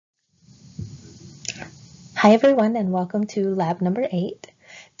Hi everyone, and welcome to lab number 8.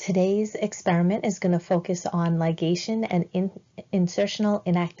 Today's experiment is going to focus on ligation and insertional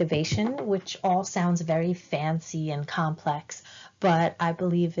inactivation, which all sounds very fancy and complex, but I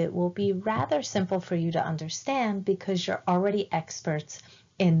believe it will be rather simple for you to understand because you're already experts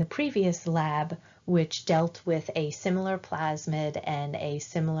in the previous lab, which dealt with a similar plasmid and a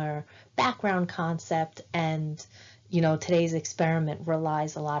similar background concept, and today's experiment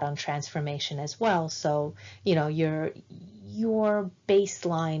relies a lot on transformation as well. So, your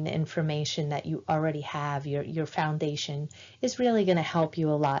baseline information that you already have, your foundation, is really going to help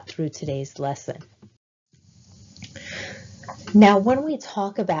you a lot through today's lesson. Now, when we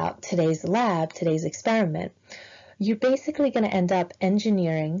talk about today's lab, today's experiment, you're basically going to end up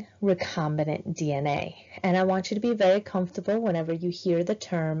engineering recombinant DNA. And I want you to be very comfortable whenever you hear the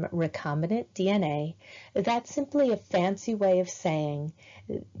term recombinant DNA. That's simply a fancy way of saying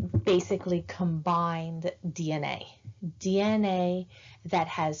basically combined DNA. DNA that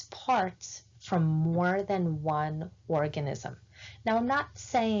has parts from more than one organism. Now, I'm not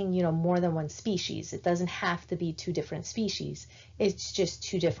saying, more than one species. It doesn't have to be two different species. It's just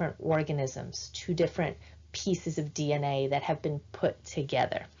two different organisms, two different pieces of DNA that have been put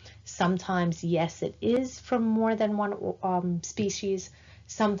together. Sometimes, yes, it is from more than one species.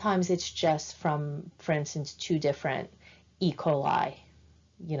 Sometimes it's just from, for instance, two different E. coli,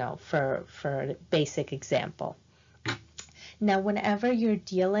 for a basic example. Now, whenever you're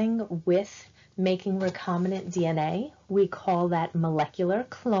dealing with making recombinant DNA, we call that molecular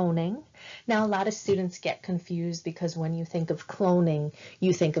cloning. Now, a lot of students get confused because when you think of cloning,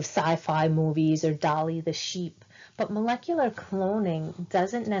 you think of sci-fi movies or Dolly the sheep. But molecular cloning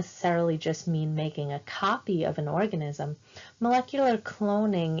doesn't necessarily just mean making a copy of an organism. Molecular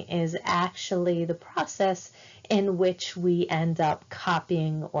cloning is actually the process in which we end up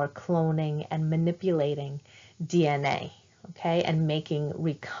copying or cloning and manipulating DNA, okay, and making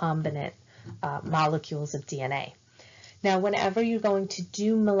recombinant molecules of DNA. Now, whenever you're going to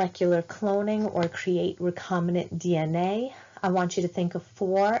do molecular cloning or create recombinant DNA, I want you to think of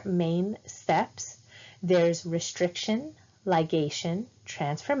 4 main steps. There's restriction, ligation,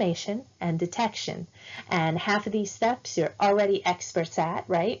 transformation, and detection. And half of these steps you're already experts at,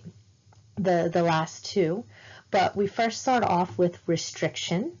 right? The last 2. But we first start off with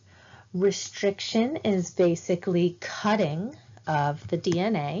restriction. Restriction is basically cutting of the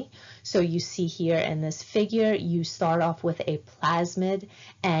DNA. So you see here in this figure, you start off with a plasmid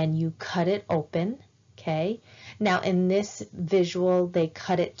and you cut it open, okay? Now in this visual, they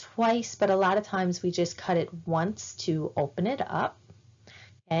cut it twice, but a lot of times we just cut it once to open it up,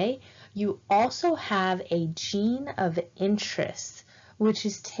 okay? You also have a gene of interest, which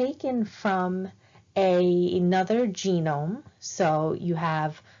is taken from another genome. So you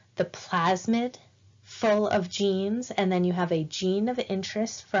have the plasmid full of genes, and then you have a gene of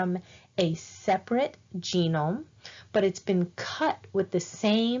interest from a separate genome, but it's been cut with the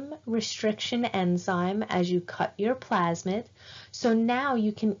same restriction enzyme as you cut your plasmid. So now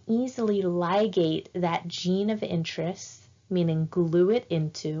you can easily ligate that gene of interest, meaning glue it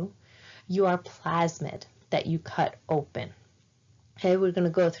into your plasmid that you cut open. Okay, we're going to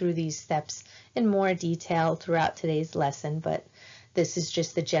go through these steps in more detail throughout today's lesson, but this is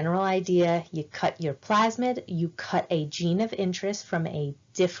just the general idea. You cut your plasmid, you cut a gene of interest from a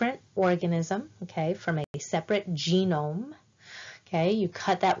different organism, okay, from a separate genome. Okay, you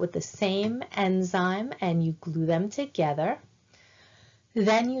cut that with the same enzyme and you glue them together.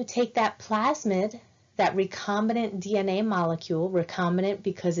 Then you take that plasmid, that recombinant DNA molecule, recombinant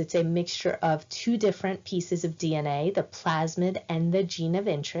because it's a mixture of 2 different pieces of DNA, the plasmid and the gene of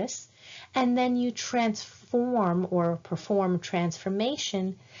interest, and then you transform or perform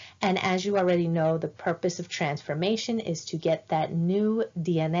transformation. And as you already know, the purpose of transformation is to get that new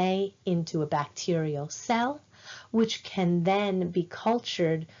DNA into a bacterial cell, which can then be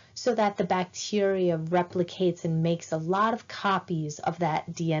cultured so that the bacteria replicates and makes a lot of copies of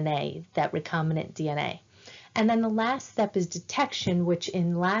that DNA, that recombinant DNA. And then the last step is detection, which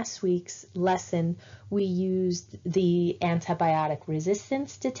in last week's lesson, we used the antibiotic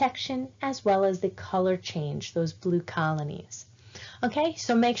resistance detection as well as the color change, those blue colonies. Okay,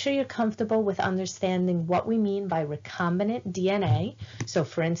 so make sure you're comfortable with understanding what we mean by recombinant DNA. So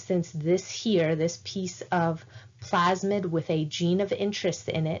for instance, this here, this piece of plasmid with a gene of interest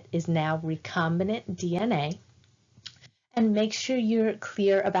in it is now recombinant DNA. And make sure you're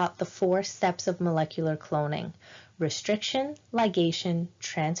clear about the 4 steps of molecular cloning: restriction, ligation,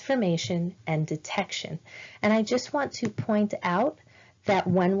 transformation, and detection. And I just want to point out that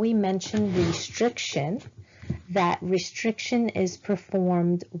when we mention restriction, that restriction is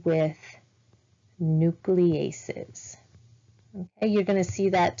performed with nucleases. Okay, you're going to see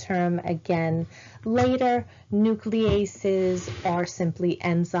that term again later. Nucleases are simply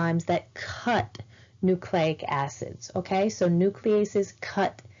enzymes that cut nucleic acids. Okay, so nucleases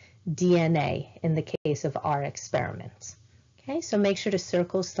cut DNA in the case of our experiments. Okay, so make sure to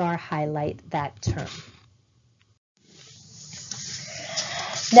circle, star, highlight that term.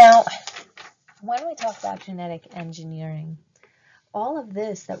 Now, when we talk about genetic engineering, all of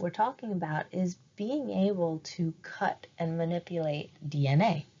this that we're talking about is being able to cut and manipulate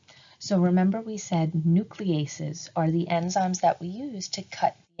DNA. So remember we said nucleases are the enzymes that we use to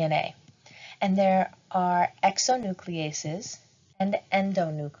cut DNA. And there are exonucleases and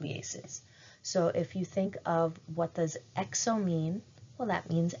endonucleases. So if you think of what does exo mean, well, that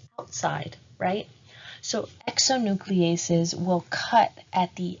means outside, right? So exonucleases will cut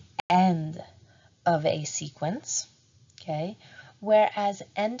at the end of a sequence, okay? Whereas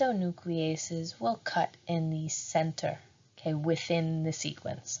endonucleases will cut in the center, okay, within the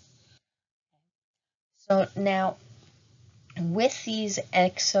sequence. So now, with these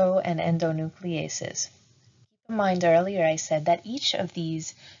exo and endonucleases, keep in mind earlier I said that each of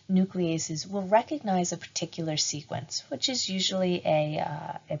these nucleases will recognize a particular sequence, which is usually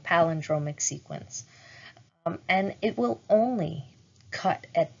a palindromic sequence, and it will only cut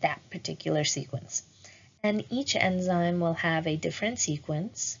at that particular sequence. And each enzyme will have a different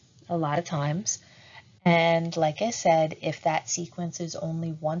sequence a lot of times. And like I said, if that sequence is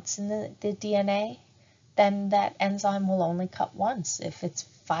only once in the DNA, then that enzyme will only cut once. If it's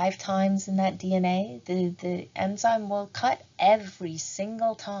 5 times in that DNA, the enzyme will cut every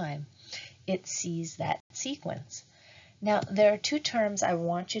single time it sees that sequence. Now, there are 2 terms I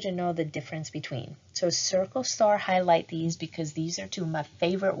want you to know the difference between. So circle, star, highlight these because these are 2 of my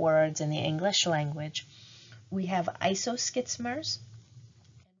favorite words in the English language. We have isoschismers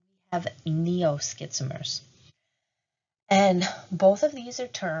and we have neoschismers. And both of these are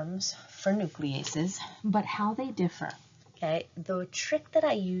terms for nucleases, but how they differ, okay? The trick that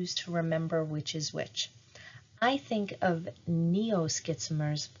I use to remember which is which, I think of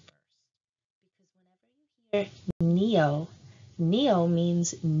neoschismers first, because whenever you hear neo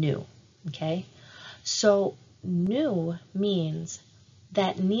means new, okay? So new means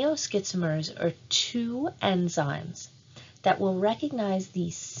that neoschismers are 2 enzymes that will recognize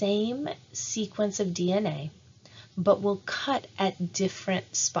the same sequence of DNA, but will cut at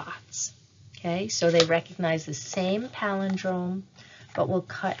different spots. Okay, so they recognize the same palindrome, but will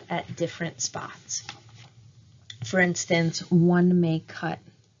cut at different spots. For instance, one may cut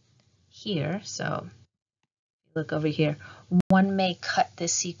here, so look over here, one may cut the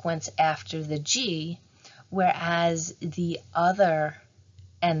sequence after the G, whereas the other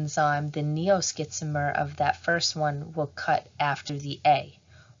enzyme, the neoschismer of that first one, will cut after the A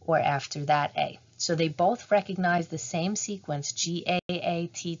or after that A. So they both recognize the same sequence,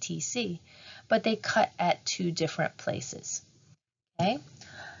 GAATTC, but they cut at 2 different places. Okay?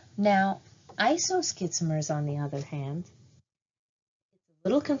 Now, isoschismers, on the other hand, it's a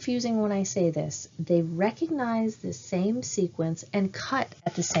little confusing when I say this. They recognize the same sequence and cut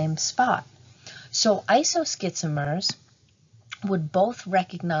at the same spot. So isoschismers would both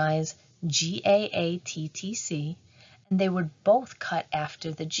recognize GAATTC, and they would both cut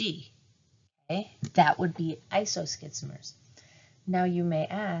after the G. Okay? That would be isoschismers. Now you may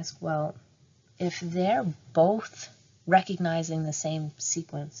ask, well, if they're both recognizing the same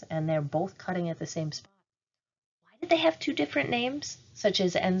sequence and they're both cutting at the same spot, why did they have 2 different names, such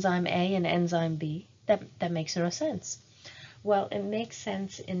as enzyme A and enzyme B? That makes no sense. Well, it makes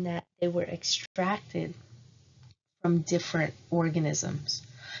sense in that they were extracted from different organisms.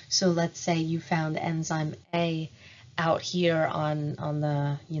 So let's say you found enzyme A out here on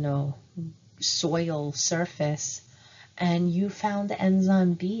the, soil surface, and you found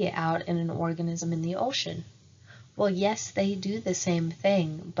enzyme B out in an organism in the ocean. Well, yes, they do the same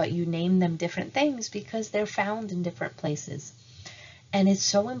thing, but you name them different things because they're found in different places. And it's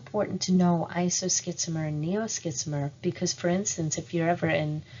so important to know isoschismer and neoschismer because, for instance, if you're ever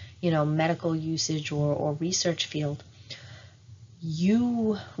in, medical usage or research field,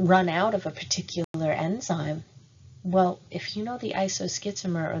 you run out of a particular enzyme. Well, if you know the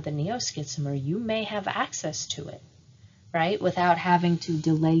isoschismer or the neoschismer, you may have access to it, right? Without having to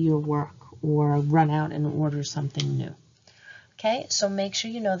delay your work or run out and order something new. Okay, so make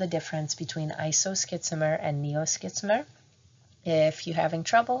sure you know the difference between isoschismer and neoschismer. If you're having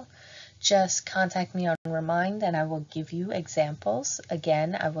trouble, just contact me on Remind and I will give you examples.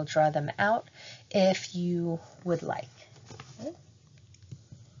 Again, I will draw them out if you would like.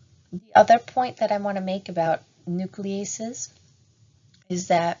 The other point that I want to make about nucleases is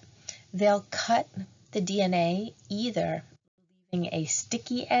that they'll cut the DNA either leaving a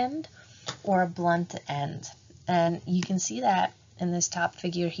sticky end or a blunt end. And you can see that in this top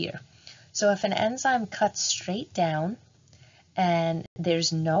figure here. So if an enzyme cuts straight down and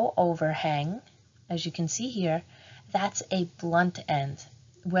there's no overhang, as you can see here, that's a blunt end.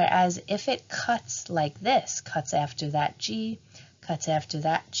 Whereas if it cuts like this, cuts after that G, cuts after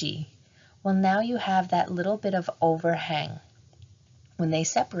that G, well, now you have that little bit of overhang when they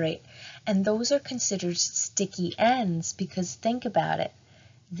separate. And those are considered sticky ends because think about it.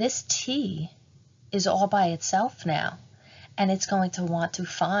 This T is all by itself now, and it's going to want to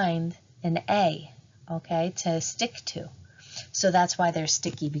find an A, okay, to stick to. So that's why they're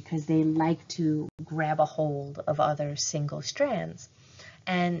sticky, because they like to grab a hold of other single strands.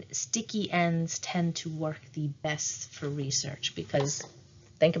 And sticky ends tend to work the best for research because,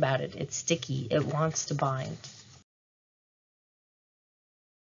 think about it, it's sticky, it wants to bind.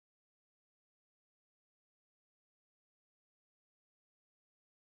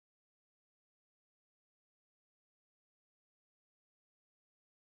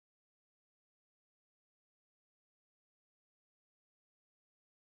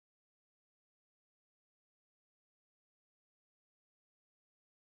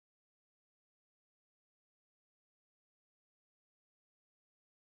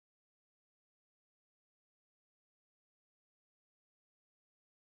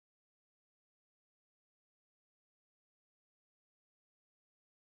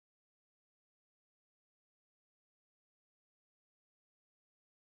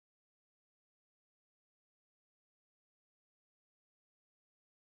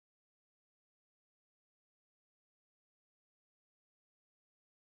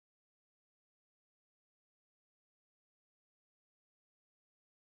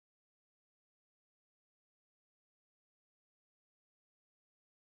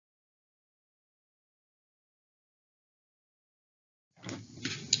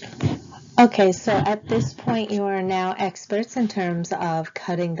 Okay, so at this point you are now experts in terms of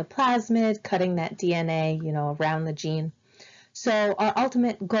cutting the plasmid, cutting that DNA, around the gene. So our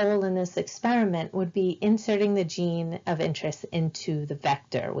ultimate goal in this experiment would be inserting the gene of interest into the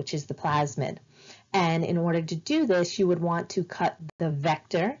vector, which is the plasmid. And in order to do this, you would want to cut the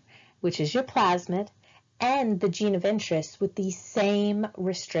vector, which is your plasmid, and the gene of interest with the same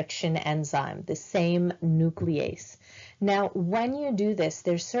restriction enzyme, the same nuclease. Now, when you do this,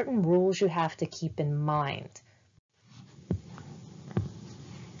 there's certain rules you have to keep in mind.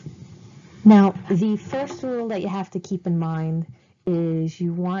 Now, the first rule that you have to keep in mind is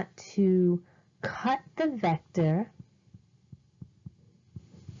you want to cut the vector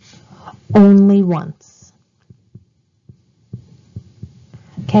only once.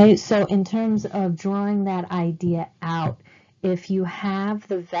 Okay, so in terms of drawing that idea out, if you have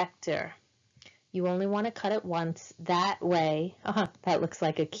the vector, you only want to cut it once. That way, that looks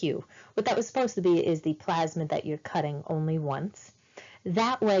like a Q. What that was supposed to be is the plasmid that you're cutting only once.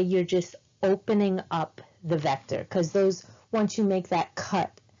 That way, you're just opening up the vector, because once you make that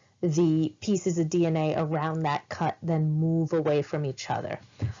cut, the pieces of DNA around that cut then move away from each other.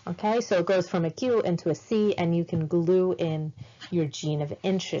 Okay, so it goes from a Q into a C, and you can glue in your gene of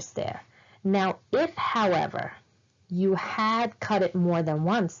interest there. Now, if, however, you had cut it more than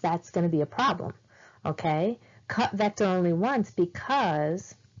once, that's going to be a problem. Okay, cut vector only once,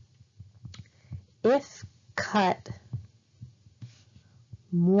 because if cut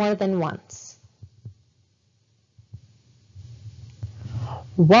more than once,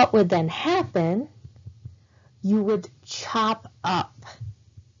 what would then happen? You would chop up.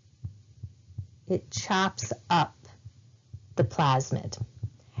 It chops up the plasmid,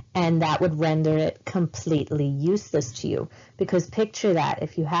 and that would render it completely useless to you. Because picture that,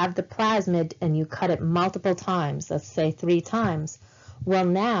 if you have the plasmid and you cut it multiple times, let's say 3 times, well,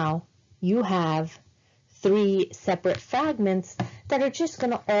 now you have 3 separate fragments that are just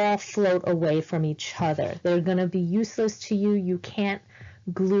going to all float away from each other. They're going to be useless to you. You can't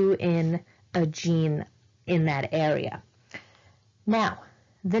glue in a gene in that area. Now,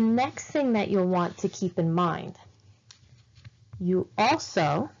 the next thing that you'll want to keep in mind, you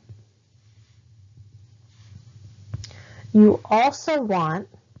also want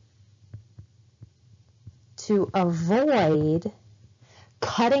to avoid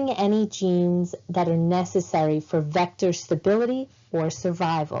cutting any genes that are necessary for vector stability or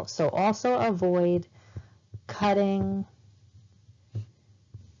survival. So also avoid cutting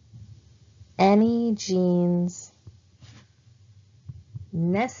any genes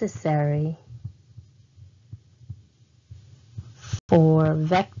necessary for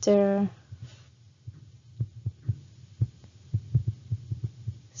vector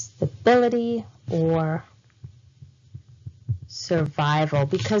stability or survival.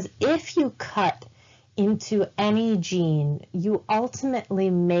 Because if you cut into any gene, you ultimately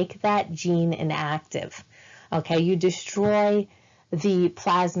make that gene inactive. Okay, you destroy the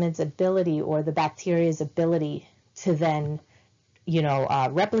plasmid's ability or the bacteria's ability to then,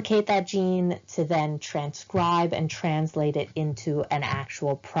 replicate that gene, to then transcribe and translate it into an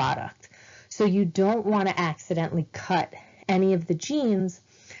actual product. So you don't want to accidentally cut any of the genes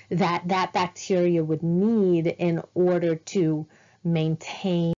that bacteria would need in order to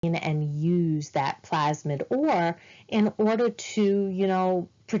maintain and use that plasmid, or in order to,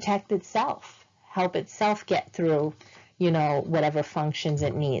 protect itself, help itself get through, whatever functions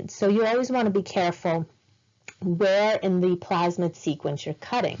it needs. So you always want to be careful where in the plasmid sequence you're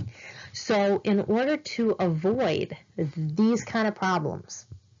cutting. So in order to avoid these kind of problems,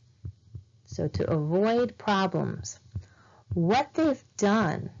 what they've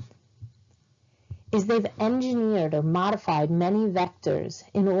done is they've engineered or modified many vectors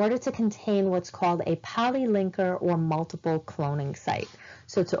in order to contain what's called a polylinker or multiple cloning site.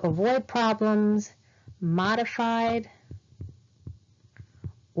 So to avoid problems, modified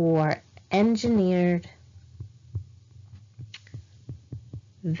or engineered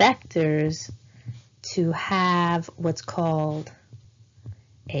vectors to have what's called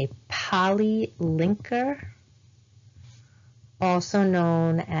a polylinker, also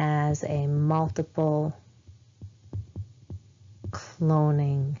known as a multiple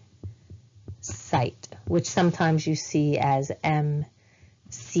cloning site, which sometimes you see as MCS.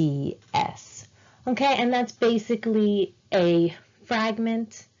 Okay, and that's basically a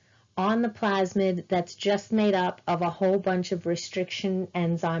fragment on the plasmid that's just made up of a whole bunch of restriction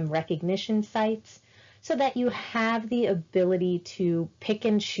enzyme recognition sites, so that you have the ability to pick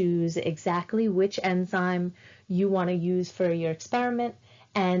and choose exactly which enzyme you want to use for your experiment,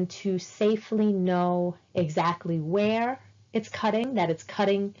 and to safely know exactly where it's cutting, that it's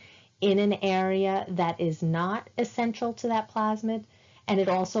cutting in an area that is not essential to that plasmid, and it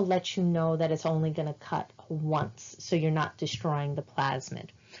also lets you know that it's only going to cut once, so you're not destroying the plasmid.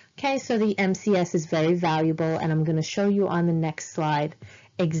 Okay, so the MCS is very valuable, and I'm going to show you on the next slide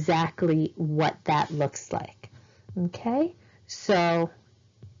exactly what that looks like. Okay, so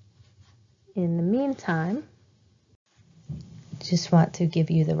in the meantime, just want to give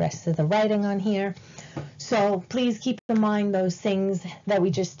you the rest of the writing on here. So please keep in mind those things that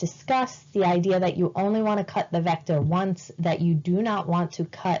we just discussed, the idea that you only want to cut the vector once, that you do not want to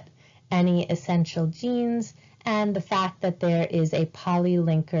cut any essential genes, and the fact that there is a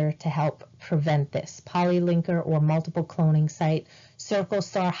polylinker to help prevent this. Polylinker or multiple cloning site. Circle,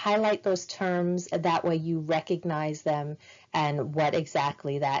 star, highlight those terms, that way you recognize them and what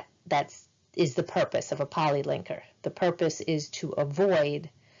exactly that is the purpose of a polylinker. The purpose is to avoid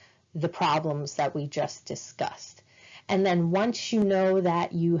the problems that we just discussed. And then once you know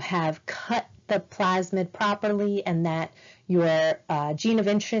that you have cut the plasmid properly and that your gene of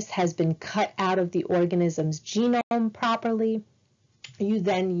interest has been cut out of the organism's genome properly, you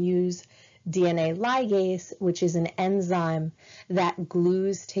then use DNA ligase, which is an enzyme that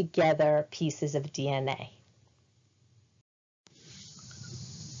glues together pieces of DNA.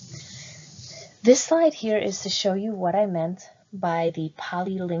 This slide here is to show you what I meant by the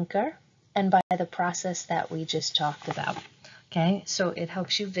polylinker and by the process that we just talked about. Okay, so it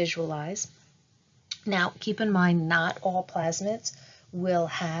helps you visualize. Now, keep in mind, not all plasmids will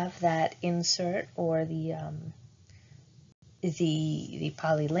have that insert or the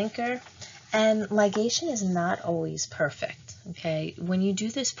polylinker, and ligation is not always perfect. Okay, when you do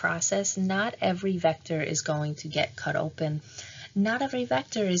this process, not every vector is going to get cut open. Not every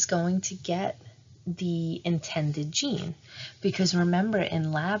vector is going to get the intended gene, because remember,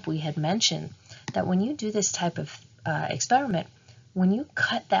 in lab we had mentioned that when you do this type of experiment, when you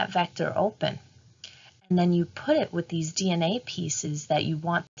cut that vector open and then you put it with these DNA pieces that you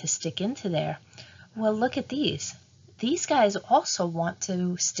want to stick into there, well, look at these. These guys also want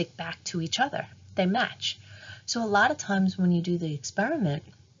to stick back to each other. They match. So a lot of times when you do the experiment,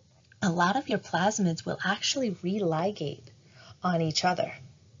 a lot of your plasmids will actually religate on each other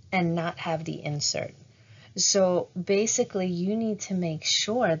and not have the insert. So basically you need to make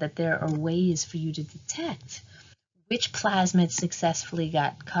sure that there are ways for you to detect which plasmid successfully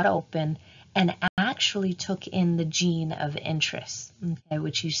got cut open and actually took in the gene of interest, okay,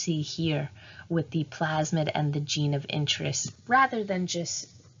 which you see here with the plasmid and the gene of interest, rather than just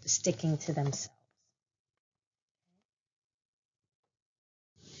sticking to themselves.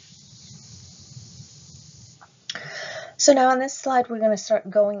 So now on this slide, we're going to start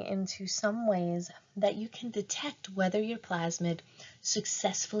going into some ways that you can detect whether your plasmid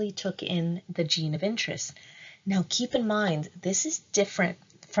successfully took in the gene of interest. Now keep in mind, this is different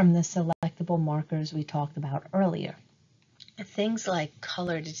from the selectable markers we talked about earlier. Things like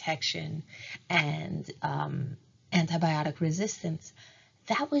color detection and antibiotic resistance,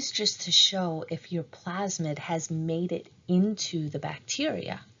 that was just to show if your plasmid has made it into the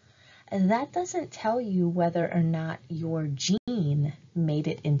bacteria. And that doesn't tell you whether or not your gene made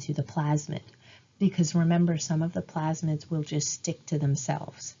it into the plasmid. Because remember, some of the plasmids will just stick to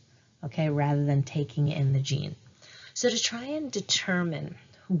themselves, okay, rather than taking in the gene. So to try and determine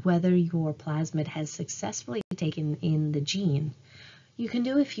whether your plasmid has successfully taken in the gene, you can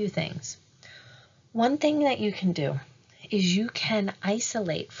do a few things. One thing that you can do is you can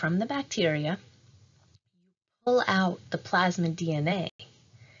isolate from the bacteria, pull out the plasmid DNA,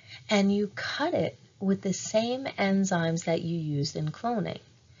 and you cut it with the same enzymes that you used in cloning.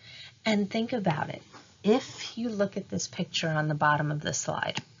 And think about it. If you look at this picture on the bottom of the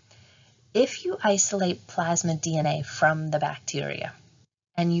slide, if you isolate plasmid DNA from the bacteria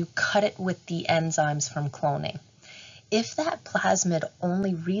and you cut it with the enzymes from cloning, if that plasmid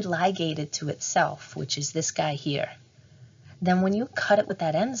only religated to itself, which is this guy here, then when you cut it with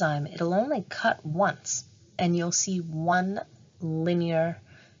that enzyme, it'll only cut once, and you'll see one linear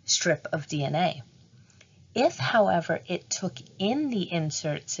strip of DNA. If, however, it took in the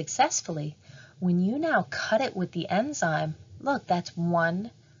insert successfully, when you now cut it with the enzyme, look, that's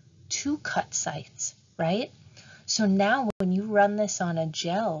 2 cut sites, right? So now when you run this on a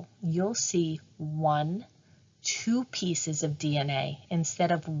gel, you'll see 2 pieces of DNA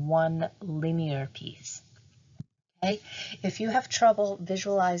instead of 1 linear piece. Okay? If you have trouble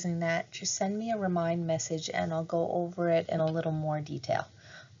visualizing that, just send me a remind message and I'll go over it in a little more detail.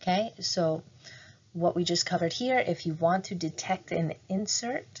 Okay, so what we just covered here, if you want to detect an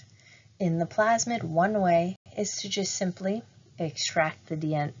insert in the plasmid, one way is to just simply extract the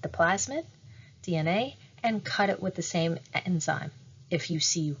plasmid DNA and cut it with the same enzyme. If you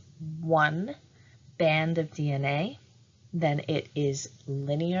see 1 band of DNA, then it is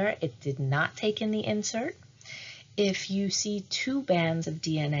linear. It did not take in the insert. If you see 2 bands of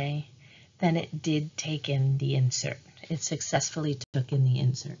DNA, then it did take in the insert. It successfully took in the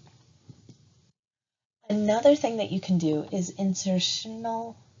insert. Another thing that you can do is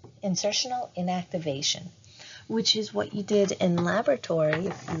insertional inactivation, which is what you did in laboratory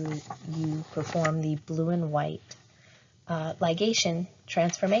if you perform the blue and white ligation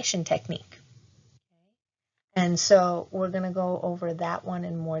transformation technique. And so we're going to go over that one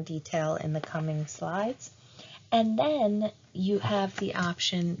in more detail in the coming slides. And then you have the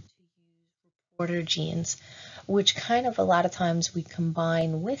option to use reporter genes, which kind of a lot of times we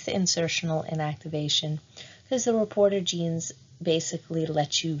combine with insertional inactivation because the reporter genes basically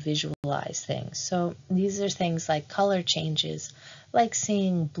let you visualize things. So these are things like color changes, like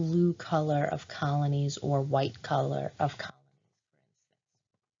seeing blue color of colonies or white color of colonies.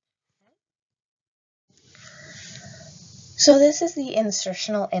 So this is the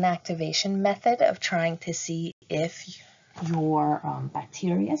insertional inactivation method of trying to see if your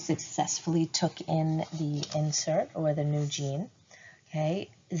bacteria successfully took in the insert or the new gene. Okay,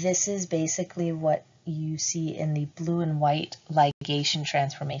 this is basically what you see in the blue and white ligation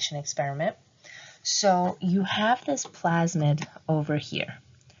transformation experiment. So you have this plasmid over here.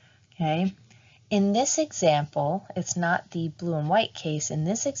 Okay, in this example, it's not the blue and white case. In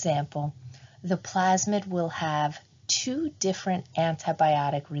this example, the plasmid will have 2 different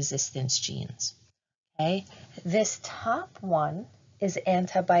antibiotic resistance genes. Okay, this top one is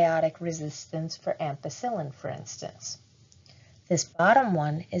antibiotic resistance for ampicillin, for instance. This bottom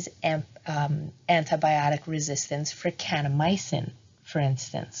one is antibiotic resistance for kanamycin, for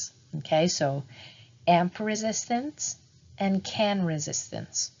instance. Okay, so AMP resistance and CAN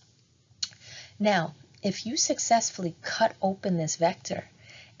resistance. Now, if you successfully cut open this vector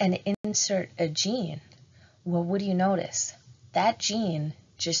and insert a gene, well, what do you notice? That gene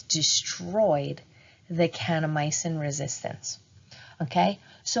just destroyed the kanamycin resistance. Okay,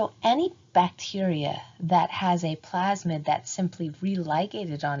 so any bacteria that has a plasmid that simply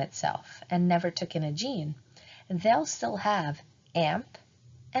religated on itself and never took in a gene, they'll still have AMP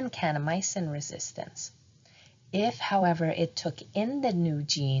and kanamycin resistance. If, however, it took in the new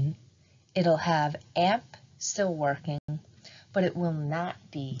gene, it'll have AMP still working, but it will not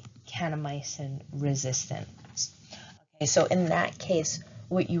be kanamycin resistant. Okay, so in that case,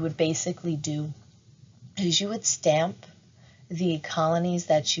 what you would basically do is you would stamp the colonies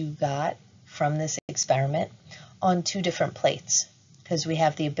that you got from this experiment on 2 different plates, because we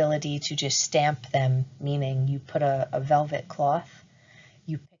have the ability to just stamp them, meaning you put a velvet cloth,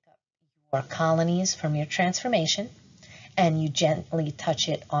 you pick up or colonies from your transformation, and you gently touch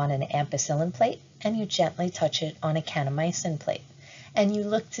it on an ampicillin plate, and you gently touch it on a kanamycin plate. And you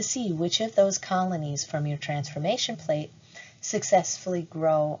look to see which of those colonies from your transformation plate successfully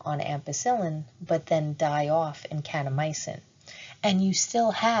grow on ampicillin, but then die off in kanamycin. And you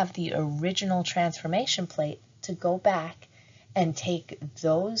still have the original transformation plate to go back and take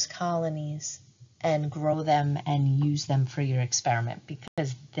those colonies and grow them and use them for your experiment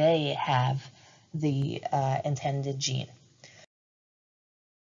because they have the intended gene.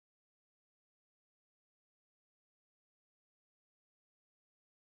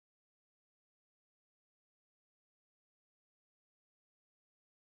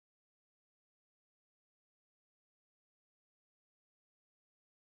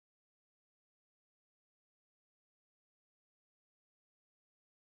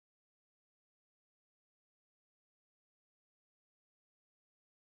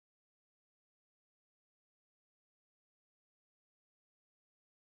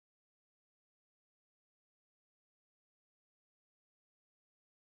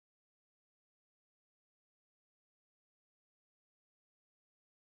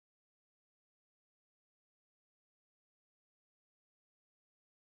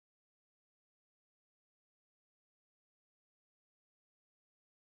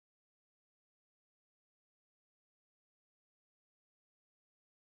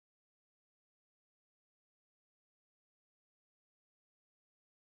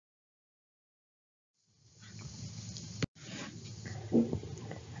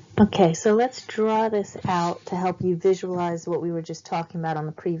 Okay, so let's draw this out to help you visualize what we were just talking about on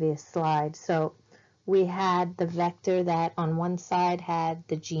the previous slide. So we had the vector that on one side had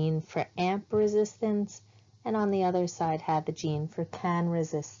the gene for AMP resistance, and on the other side had the gene for CAN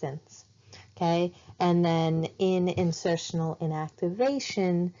resistance. Okay, and then in insertional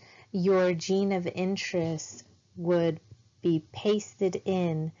inactivation, your gene of interest would be pasted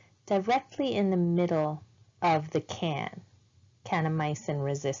in directly in the middle of the kanamycin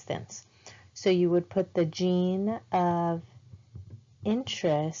resistance. So you would put the gene of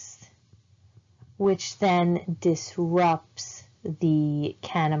interest, which then disrupts the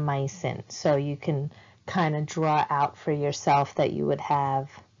kanamycin. So you can kind of draw out for yourself that you would have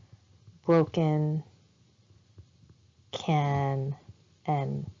broken CAN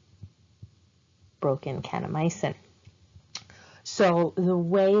and broken kanamycin. So the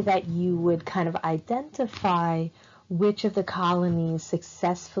way that you would kind of identify which of the colonies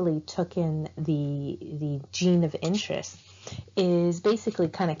successfully took in the gene of interest is basically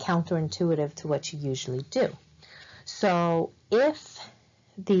kind of counterintuitive to what you usually do. So if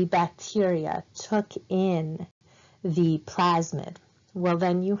the bacteria took in the plasmid, well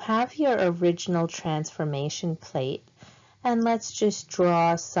then you have your original transformation plate, and let's just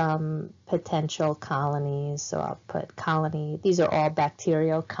draw some potential colonies. So I'll put colony, these are all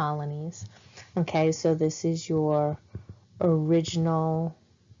bacterial colonies. Okay, so this is your original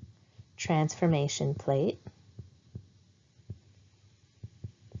transformation plate.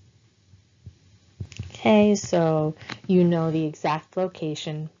 Okay, so you know the exact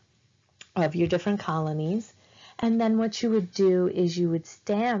location of your different colonies. And then what you would do is you would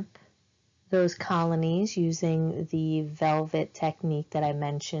stamp those colonies using the velvet technique that I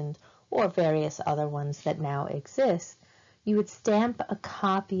mentioned, or various other ones that now exist. You would stamp a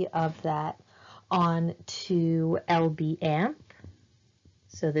copy of that onto LB amp.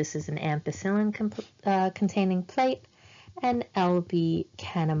 So this is an ampicillin containing plate and LB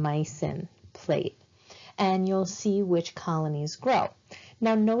kanamycin plate. And you'll see which colonies grow.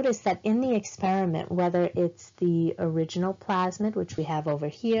 Now notice that in the experiment, whether it's the original plasmid, which we have over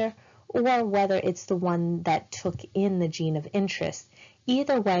here, or whether it's the one that took in the gene of interest,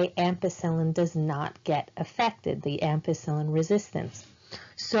 either way, ampicillin does not get affected, the ampicillin resistance.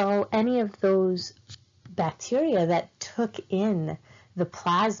 So any of those bacteria that took in the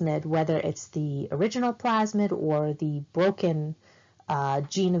plasmid, whether it's the original plasmid or the broken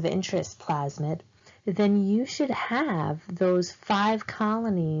gene of interest plasmid, then you should have those 5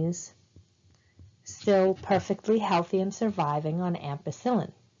 colonies still perfectly healthy and surviving on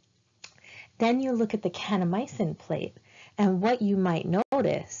ampicillin. Then you look at the kanamycin plate, and what you might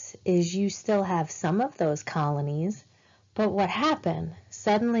notice is you still have some of those colonies, but what happened?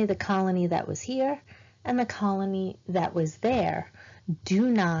 Suddenly the colony that was here and the colony that was there do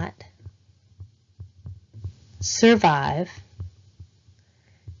not survive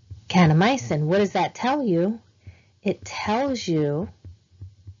kanamycin. What does that tell you? It tells you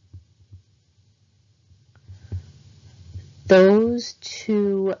those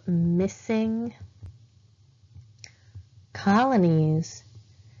 2 missing colonies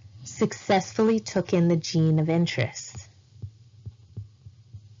successfully took in the gene of interest.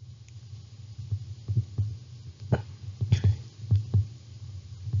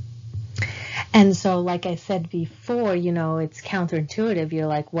 And so, like I said before, you know, it's counterintuitive. You're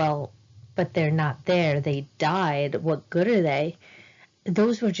like, well, but they're not there. They died. What good are they?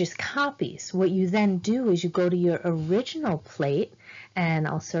 Those were just copies. What you then do is you go to your original plate, and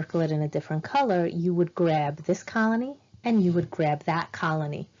I'll circle it in a different color. You would grab this colony and you would grab that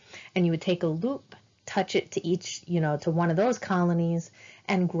colony, and you would take a loop, touch it to each, you know, to one of those colonies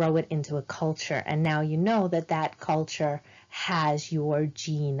and grow it into a culture. And now you know that that culture has your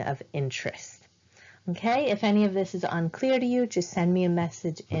gene of interest. Okay, if any of this is unclear to you, just send me a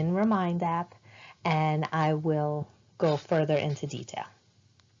message in Remind app and I will go further into detail.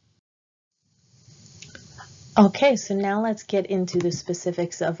 Okay, so now let's get into the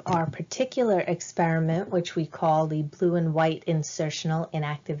specifics of our particular experiment, which we call the blue and white insertional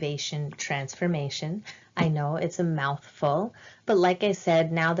inactivation transformation. I know it's a mouthful, but like I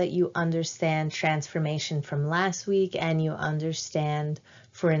said, now that you understand transformation from last week and you understand,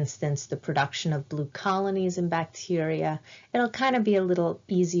 for instance, the production of blue colonies in bacteria, it'll kind of be a little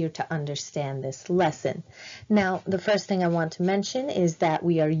easier to understand this lesson. Now, the first thing I want to mention is that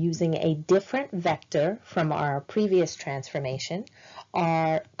we are using a different vector from our previous transformation.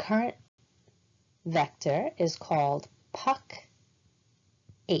 Our current vector is called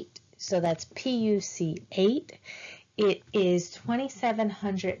PUC8. So that's PUC8. It is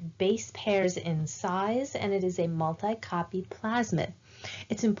 2,700 base pairs in size, and it is a multi-copy plasmid.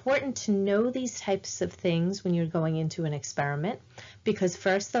 It's important to know these types of things when you're going into an experiment, because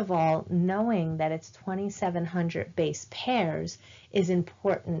first of all, knowing that it's 2,700 base pairs is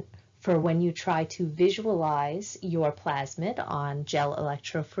important for when you try to visualize your plasmid on gel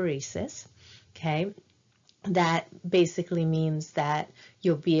electrophoresis. Okay. That basically means that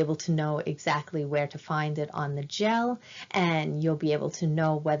you'll be able to know exactly where to find it on the gel, and you'll be able to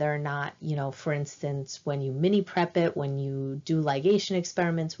know whether or not, you know, for instance, when you mini prep it, when you do ligation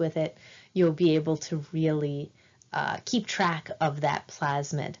experiments with it, you'll be able to really keep track of that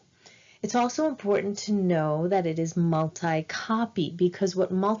plasmid. It's also important to know that it is multi-copy, because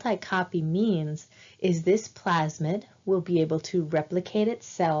what multi-copy means is this plasmid will be able to replicate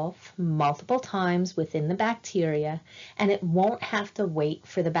itself multiple times within the bacteria, and it won't have to wait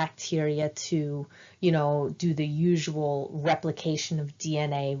for the bacteria to, you know, do the usual replication of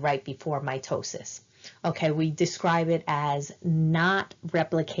DNA right before mitosis. Okay, we describe it as not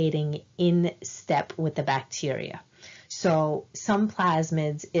replicating in step with the bacteria. So some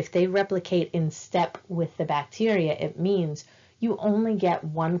plasmids, if they replicate in step with the bacteria, it means you only get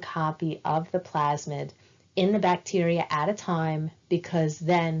one copy of the plasmid in the bacteria at a time, because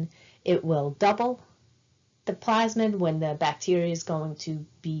then it will double the plasmid when the bacteria is going to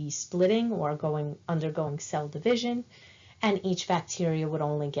be splitting or undergoing cell division, and each bacteria would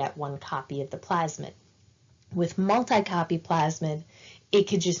only get one copy of the plasmid. With multi-copy plasmid, it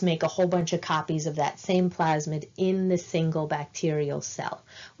could just make a whole bunch of copies of that same plasmid in the single bacterial cell,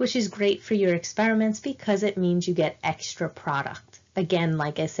 which is great for your experiments because it means you get extra product. Again,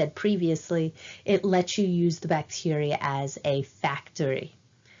 like I said previously, it lets you use the bacteria as a factory.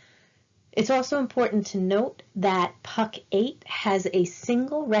 It's also important to note that PUC8 has a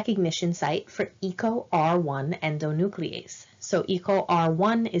single recognition site for EcoR1 endonuclease. So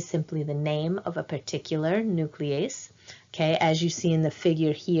EcoR1 is simply the name of a particular nuclease. Okay, as you see in the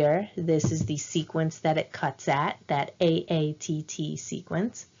figure here, this is the sequence that it cuts at, that AATT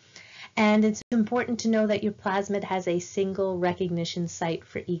sequence. And it's important to know that your plasmid has a single recognition site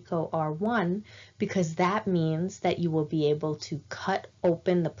for EcoR1, because that means that you will be able to cut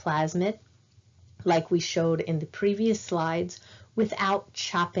open the plasmid, like we showed in the previous slides, without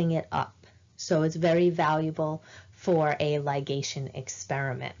chopping it up. So it's very valuable for a ligation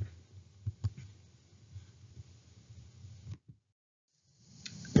experiment.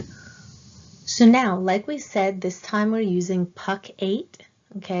 So now, like we said, this time we're using PUC8,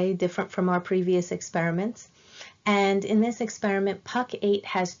 okay, different from our previous experiments. And in this experiment, PUC8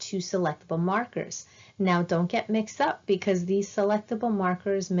 has two selectable markers. Now, don't get mixed up, because these selectable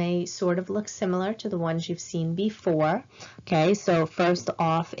markers may sort of look similar to the ones you've seen before. Okay, so first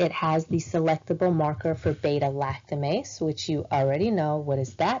off, it has the selectable marker for beta-lactamase, which you already know. What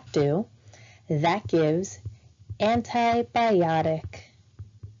does that do? That gives antibiotic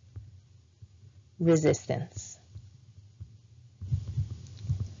resistance.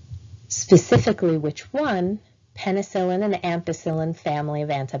 Specifically, which one? Penicillin and ampicillin family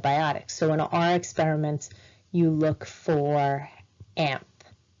of antibiotics. So in our experiments, you look for AMP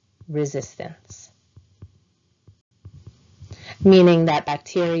resistance. meaning that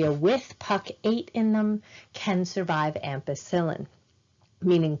bacteria with PUC8 in them can survive ampicillin,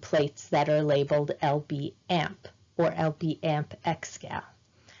 meaning plates that are labeled LB-AMP or LB-AMP-XGAL.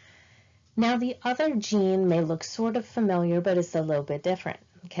 Now, the other gene may look sort of familiar, but it's a little bit different,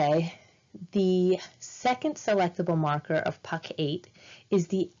 okay? The second selectable marker of PUC8 is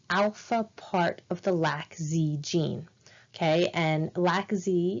the alpha part of the LAC-Z gene, okay? And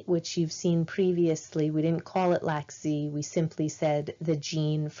LAC-Z, which you've seen previously, we didn't call it LAC-Z, we simply said the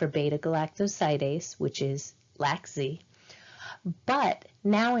gene for beta-galactosidase, which is LAC-Z. But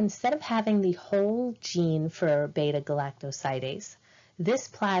now, instead of having the whole gene for beta-galactosidase, this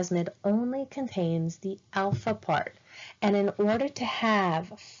plasmid only contains the alpha part. And in order to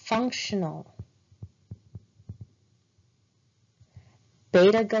have functional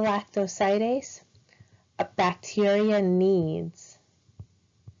beta-galactosidase, a bacteria needs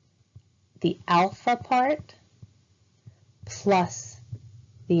the alpha part plus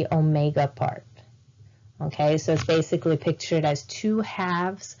the omega part. Okay, so it's basically pictured as two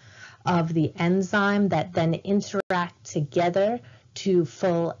halves of the enzyme that then interact together to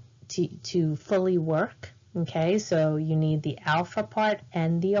fully work. Okay, so you need the alpha part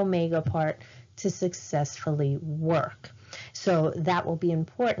and the omega part to successfully work. So that will be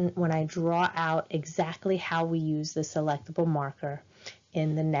important when I draw out exactly how we use the selectable marker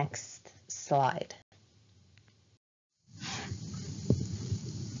in the next slide.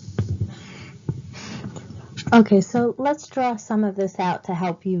 Okay, so let's draw some of this out to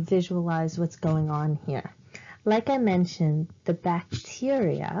help you visualize what's going on here. Like I mentioned, the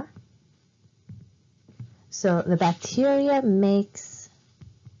bacteria, so the bacteria makes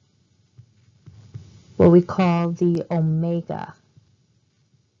what we call the omega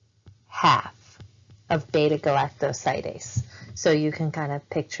half of beta-galactosidase. So you can kind of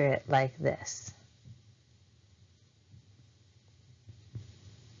picture it like this.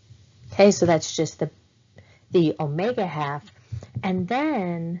 Okay, so that's just the omega half. And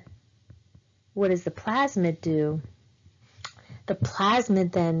then what does the plasmid do? The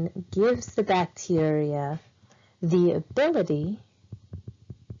plasmid then gives the bacteria the ability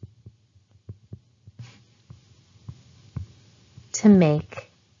to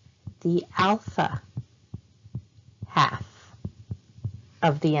make the alpha half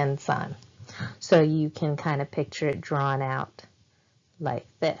of the enzyme. So you can kind of picture it drawn out like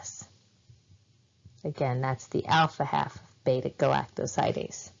this. Again, that's the alpha half of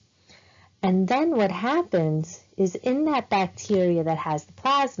beta-galactosidase. And then what happens is in that bacteria that has the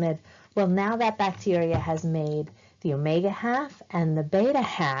plasmid, well, now that bacteria has made the omega half and the beta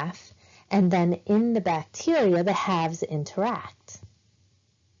half, and then in the bacteria, the halves interact.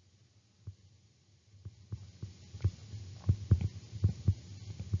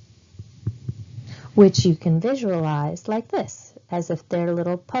 Which you can visualize like this, as if they're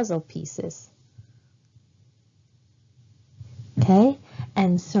little puzzle pieces. Okay,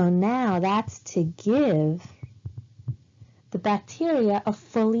 and so now that's to give the bacteria a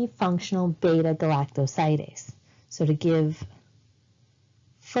fully functional beta-galactosidase. So to give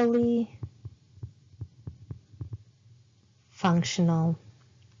fully functional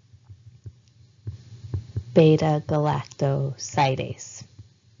beta-galactosidase.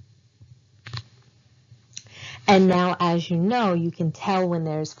 And now, as you know, you can tell when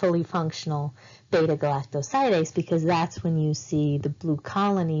there's fully functional beta-galactosidase because that's when you see the blue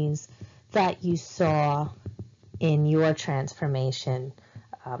colonies that you saw in your transformation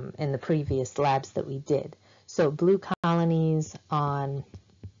in the previous labs that we did. So blue colonies on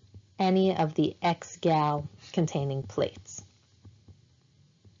any of the XGAL containing plates.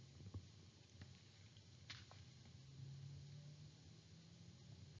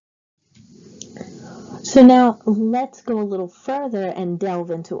 So now let's go a little further and delve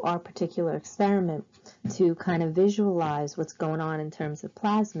into our particular experiment to kind of visualize what's going on in terms of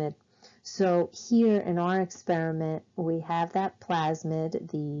plasmid. So here in our experiment, we have that plasmid,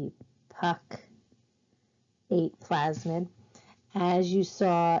 the PUC8 plasmid. As you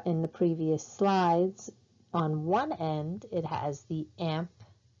saw in the previous slides, on one end it has the AMP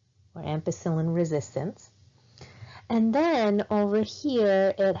or ampicillin resistance. And then over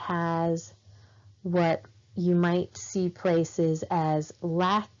here it has what you might see places as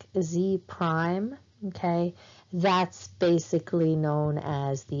LAC-Z prime, okay? That's basically known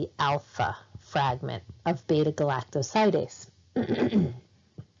as the alpha fragment of beta-galactosidase.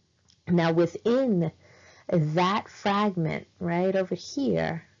 Now within that fragment right over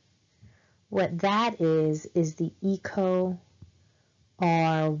here, what that is the ECO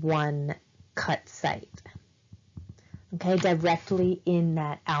R1 cut site, okay, directly in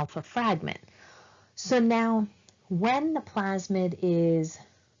that alpha fragment. So now when the plasmid is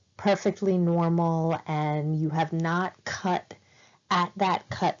perfectly normal and you have not cut at that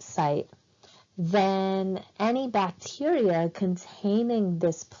cut site, then any bacteria containing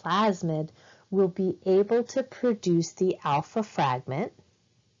this plasmid will be able to produce the alpha fragment.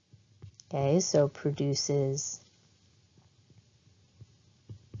 Okay, so produces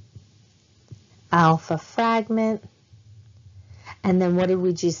alpha fragment. And then what did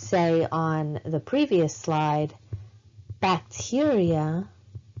we just say on the previous slide? Bacteria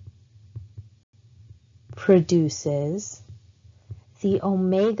produces the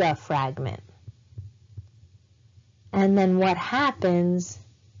omega fragment. And then what happens?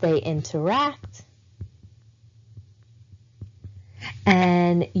 They interact.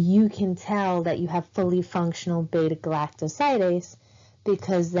 And you can tell that you have fully functional beta-galactosidase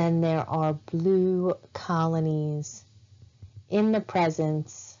because then there are blue colonies in the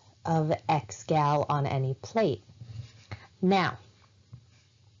presence of X-gal on any plate. Now,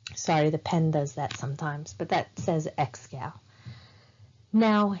 sorry, the pen does that sometimes, but that says X-gal.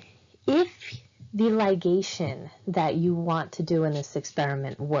 Now, if the ligation that you want to do in this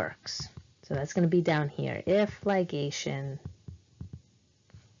experiment works, so that's going to be down here, if ligation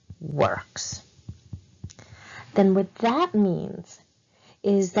works, then what that means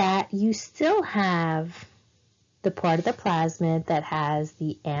is that you still have the part of the plasmid that has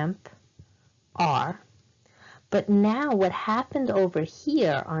the AMP R, but now what happened over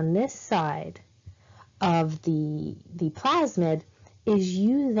here on this side of the plasmid is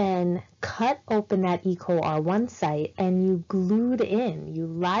you then cut open that EcoR1 site and you glued in, you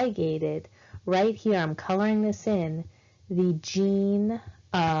ligated right here, I'm coloring this in, the gene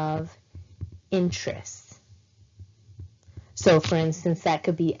of interest. So for instance, that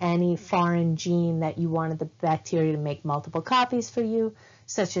could be any foreign gene that you wanted the bacteria to make multiple copies for you,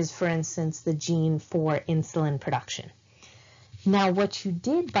 such as, for instance, the gene for insulin production. Now, what you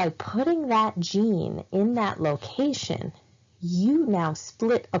did by putting that gene in that location, you now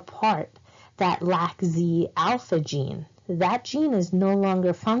split apart that LAC-Z alpha gene. That gene is no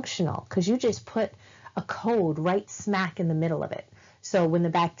longer functional because you just put a code right smack in the middle of it. So when the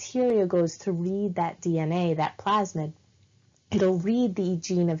bacteria goes to read that DNA, that plasmid, it'll read the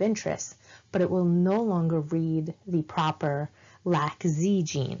gene of interest, but it will no longer read the proper LAC-Z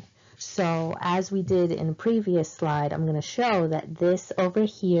gene. So as we did in the previous slide, I'm going to show that this over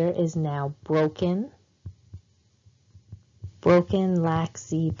here is now broken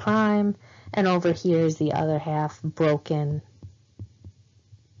LAC-Z prime, and over here is the other half broken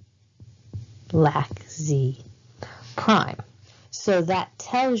LAC-Z prime. So that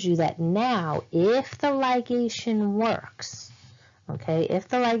tells you that now if the ligation works, okay, if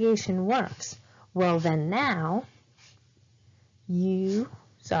the ligation works, well then now you,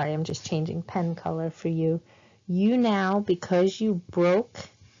 sorry, I'm just changing pen color for you, you now, because you broke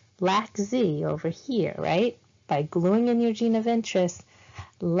LAC-Z over here, right, by gluing in your gene of interest,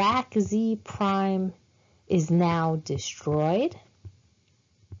 LAC-Z prime is now destroyed.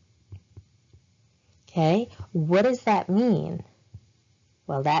 Okay, what does that mean?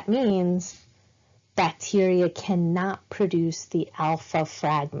 Well, that means bacteria cannot produce the alpha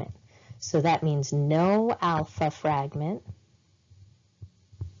fragment. So that means no alpha fragment.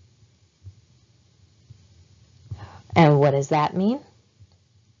 And what does that mean?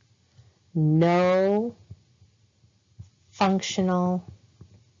 No functional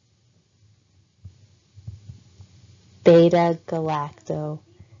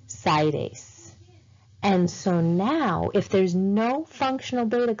beta-galactosidase. And so now, if there's no functional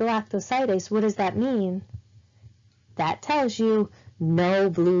beta-galactosidase, what does that mean? That tells you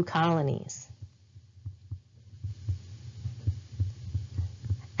no blue colonies.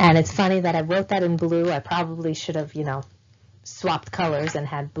 And it's funny that I wrote that in blue. I probably should have, swapped colors and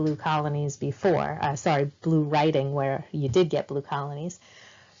had blue colonies before. Blue writing where you did get blue colonies.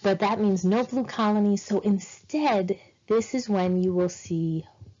 But that means no blue colonies. So instead, this is when you will see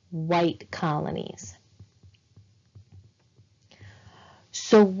white colonies.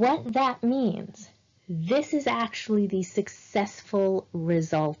 So what that means, this is actually the successful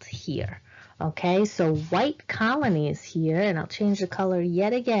result here. Okay, so white colonies here, and I'll change the color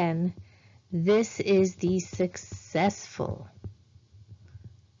yet again. This is the successful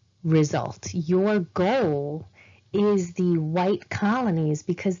result. Your goal is the white colonies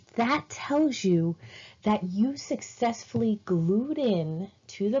because that tells you that you successfully glued in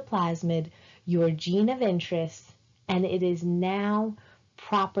to the plasmid your gene of interest, and it is now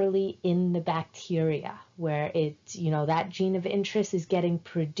properly in the bacteria where that gene of interest is getting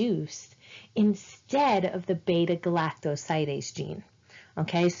produced instead of the beta-galactosidase gene.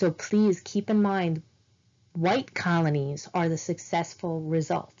 Okay, so please keep in mind white colonies are the successful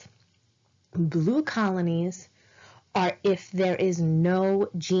result. Blue colonies are if there is no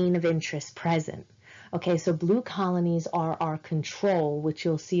gene of interest present. Okay, so blue colonies are our control, which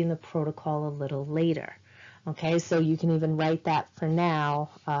you'll see in the protocol a little later. Okay, so you can even write that for now.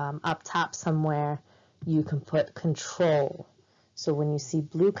 Up top somewhere, you can put control. So when you see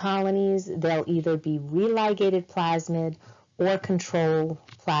blue colonies, they'll either be religated plasmid or control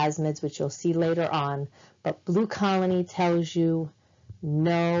plasmids, which you'll see later on. But blue colony tells you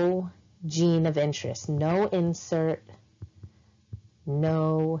no gene of interest, no insert,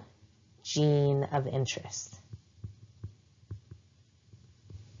 no gene of interest.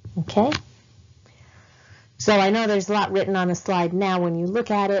 Okay? So I know there's a lot written on the slide now when you look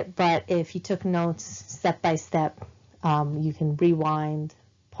at it, but if you took notes step by step, you can rewind,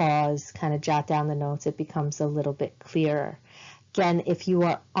 pause, kind of jot down the notes. It becomes a little bit clearer. Again, if you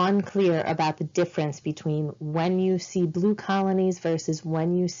are unclear about the difference between when you see blue colonies versus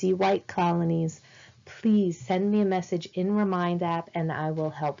when you see white colonies, please send me a message in Remind app and I will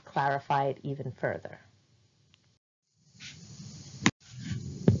help clarify it even further.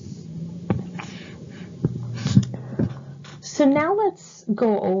 So now let's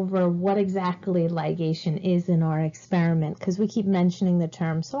go over what exactly ligation is in our experiment, because we keep mentioning the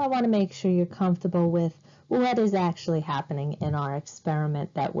term, so I want to make sure you're comfortable with what is actually happening in our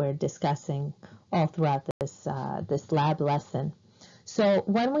experiment that we're discussing all throughout this lab lesson. So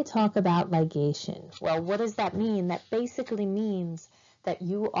when we talk about ligation, well, what does that mean? That basically means that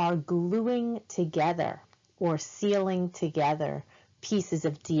you are gluing together or sealing together pieces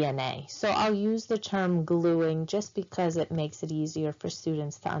of DNA. So I'll use the term gluing just because it makes it easier for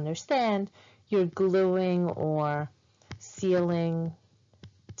students to understand. You're gluing or sealing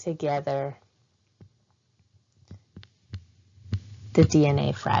together the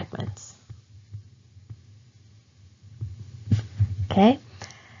DNA fragments. Okay?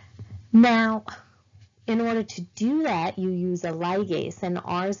 Now, in order to do that, you use a ligase, and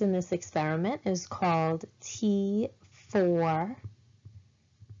ours in this experiment is called T4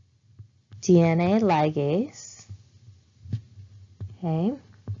 DNA ligase. Okay?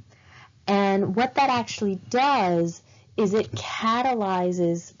 And what that actually does is it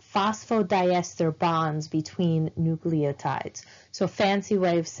catalyzes phosphodiester bonds between nucleotides. So fancy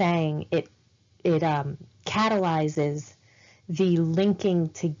way of saying it catalyzes the linking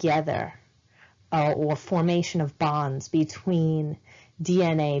together or formation of bonds between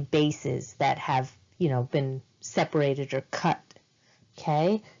DNA bases that have, been separated or cut.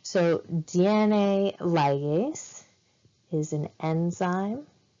 Okay, so DNA ligase is an enzyme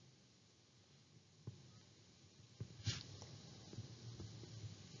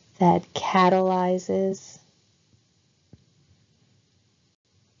that catalyzes,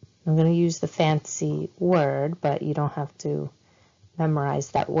 I'm going to use the fancy word, but you don't have to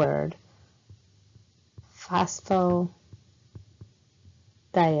memorize that word,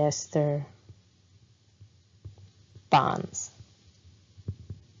 phosphodiester bonds.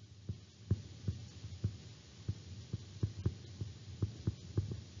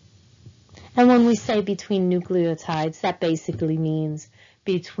 And when we say between nucleotides, that basically means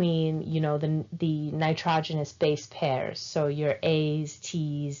between, the nitrogenous base pairs. So your A's,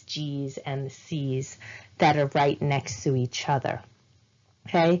 T's, G's, and the C's that are right next to each other.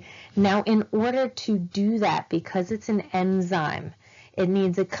 Okay? Now, in order to do that, because it's an enzyme, it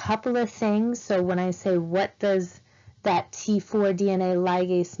needs a couple of things. So when I say what does that T4 DNA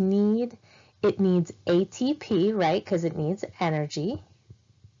ligase need, it needs ATP, right? Because it needs energy.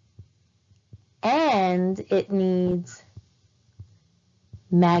 And it needs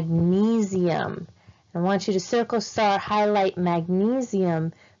magnesium. I want you to circle, star, highlight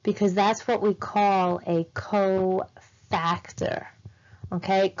magnesium because that's what we call a cofactor.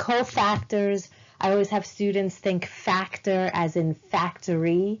 Okay, cofactors, I always have students think factor as in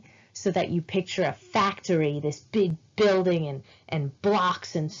factory, so that you picture a factory, this big building and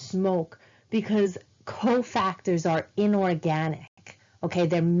blocks and smoke, because cofactors are inorganic. Okay,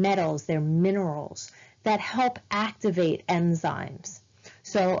 they're metals, they're minerals that help activate enzymes.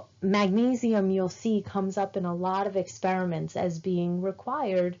 So magnesium, you'll see, comes up in a lot of experiments as being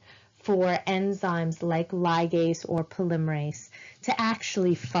required for enzymes like ligase or polymerase to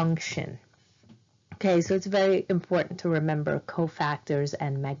actually function. Okay, so it's very important to remember cofactors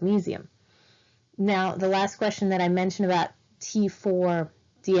and magnesium. Now, the last question that I mentioned about T4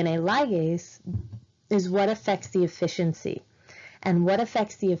 DNA ligase is what affects the efficiency. And what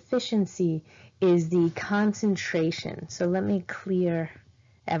affects the efficiency is the concentration. So let me clear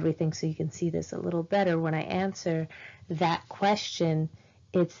everything so you can see this a little better when I answer that question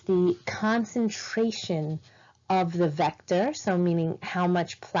It's the concentration of the vector, so meaning how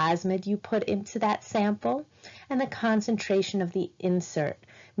much plasmid you put into that sample, and the concentration of the insert,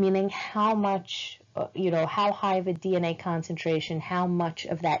 meaning how much, how high of a DNA concentration, how much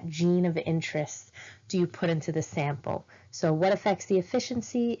of that gene of interest do you put into the sample. So what affects the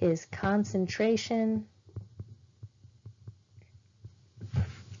efficiency is concentration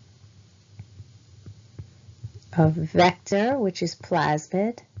of vector, which is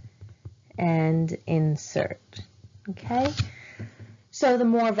plasmid, and insert. Okay, so the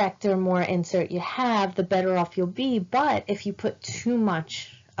more vector, more insert you have, the better off you'll be, but if you put too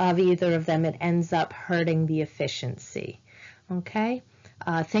much of either of them, it ends up hurting the efficiency. Okay,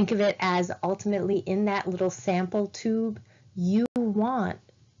 think of it as ultimately in that little sample tube, you want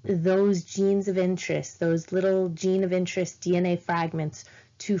those genes of interest, those little gene of interest DNA fragments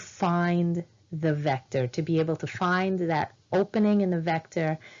to find the vector, to be able to find that opening in the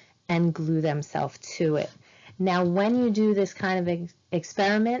vector and glue themselves to it. Now, when you do this kind of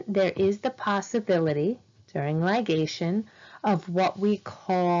experiment, there is the possibility during ligation of what we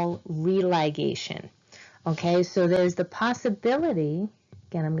call religation. Okay, so there's the possibility,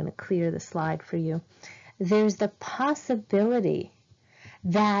 again, I'm going to clear the slide for you. There's the possibility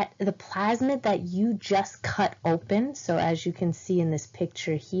that the plasmid that you just cut open, so as you can see in this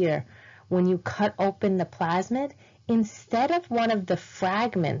picture here, when you cut open the plasmid, instead of one of the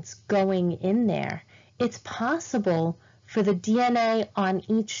fragments going in there, it's possible for the DNA on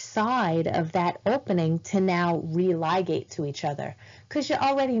each side of that opening to now religate to each other, because you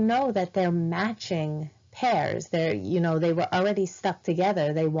already know that they're matching pairs. They were already stuck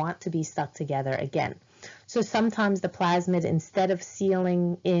together. They want to be stuck together again. So sometimes the plasmid, instead of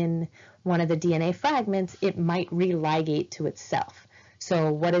sealing in one of the DNA fragments, it might religate to itself.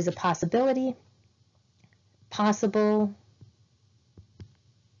 So what is a possibility? Possible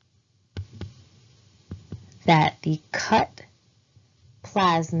that the cut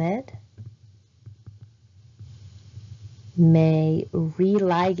plasmid may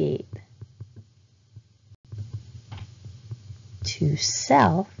religate to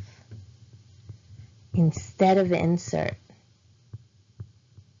self instead of insert.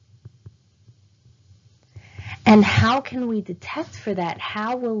 And how can we detect for that?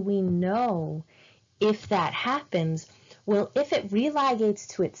 How will we know if that happens? Well, if it religates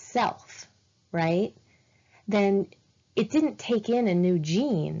to itself, right, then it didn't take in a new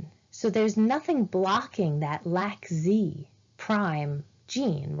gene. So there's nothing blocking that LAC-Z prime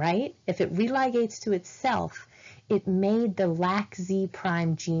gene, right? If it religates to itself, it made the LAC-Z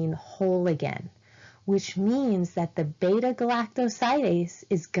prime gene whole again, which means that the beta-galactosidase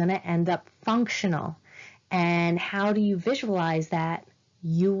is going to end up functional. And how do you visualize that?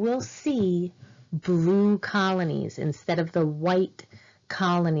 You will see blue colonies instead of the white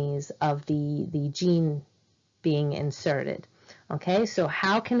colonies of the gene being inserted. Okay, so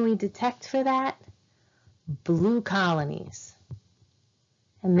how can we detect for that? Blue colonies.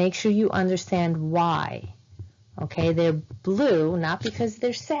 And make sure you understand why. Okay, they're blue, not because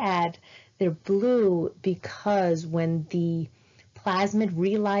they're sad. They're blue because when the plasmid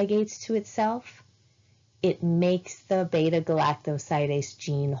religates to itself, it makes the beta-galactosidase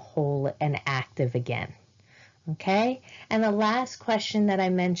gene whole and active again. Okay, and the last question that I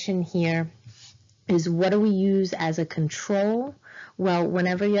mentioned here is, what do we use as a control? Well,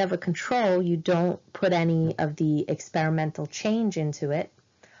 whenever you have a control, you don't put any of the experimental change into it.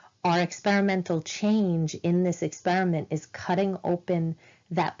 Our experimental change in this experiment is cutting open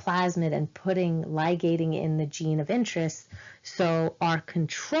that plasmid and ligating in the gene of interest. So our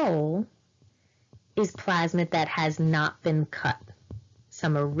control is plasmid that has not been cut,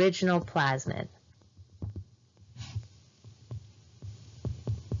 some original plasmid.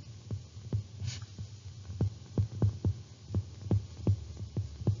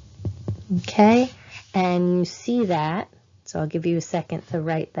 Okay, and you see that, so I'll give you a second to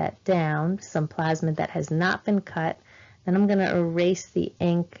write that down, some plasmid that has not been cut. Then I'm going to erase the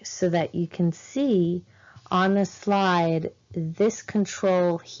ink so that you can see on the slide this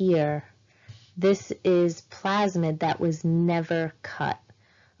control here. This is plasmid that was never cut.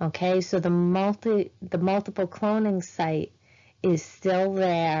 Okay, so the multiple cloning site is still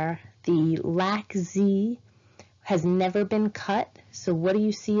there. The LAC-Z has never been cut. So what do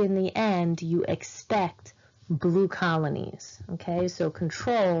you see in the end? You expect blue colonies. Okay, so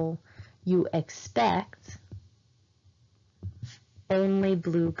control, you expect only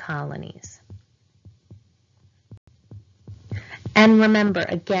blue colonies. And remember,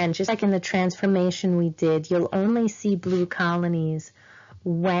 again, just like in the transformation we did, you'll only see blue colonies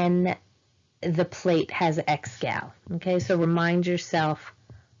when the plate has XGAL. Okay, so remind yourself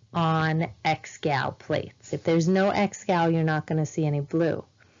on X-gal plates. If there's no X-gal, you're not going to see any blue.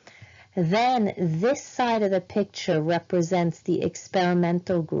 Then this side of the picture represents the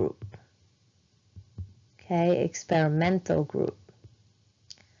experimental group. Okay, experimental group.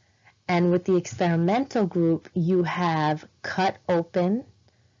 And with the experimental group, you have cut open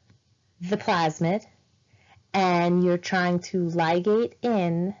the plasmid, and you're trying to ligate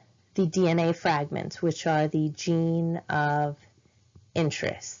in the DNA fragments, which are the gene of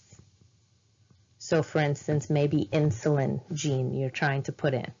interest. So for instance, maybe insulin gene you're trying to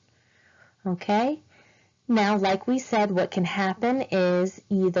put in. Okay? Now, like we said, what can happen is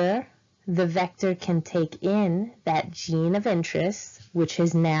either the vector can take in that gene of interest, which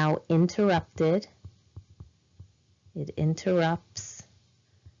is now interrupted. It interrupts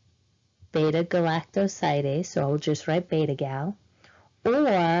beta-galactosidase, so I'll just write beta-gal,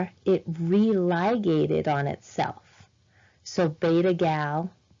 or it religated on itself. So beta-gal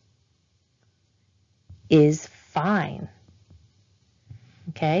is fine.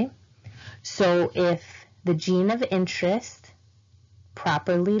 Okay? So if the gene of interest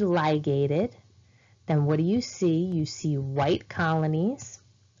properly ligated, then what do you see? You see white colonies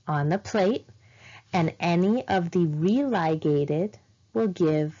on the plate, and any of the religated will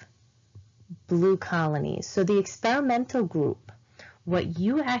give blue colonies. So the experimental group, what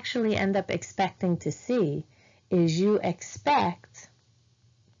you actually end up expecting to see is you expect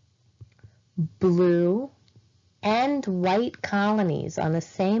blue and white colonies on the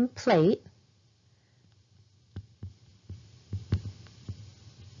same plate.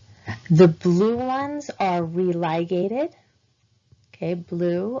 The blue ones are religated. Okay,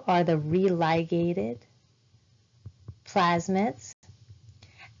 blue are the religated plasmids,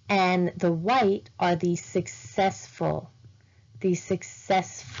 and the white are the successful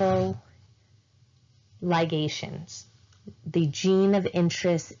ligations. The gene of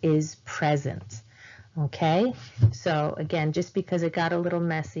interest is present. Okay, so again, just because it got a little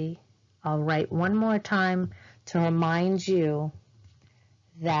messy, I'll write one more time to remind you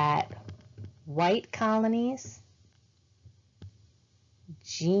that white colonies,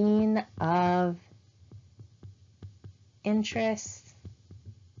 gene of interest,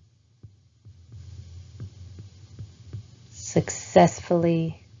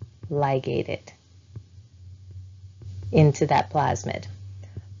 successfully ligated into that plasmid.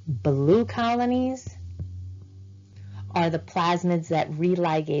 Blue colonies are the plasmids that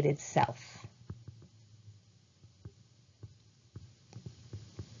religated self.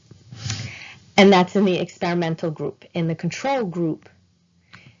 And that's in the experimental group. In the control group,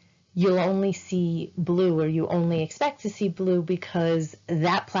 you'll only see blue, or you only expect to see blue, because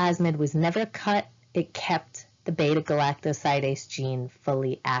that plasmid was never cut. It kept the beta-galactosidase gene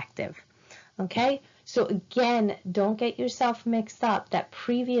fully active. Okay? So again, don't get yourself mixed up that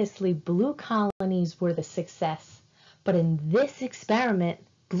previously blue colonies were the success, but in this experiment,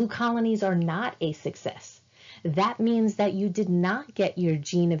 blue colonies are not a success. That means that you did not get your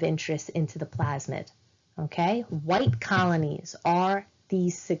gene of interest into the plasmid. Okay? White colonies are the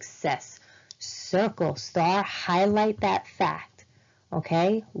success. Circle, star, highlight that fact.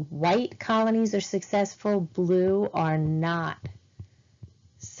 Okay? White colonies are successful, blue are not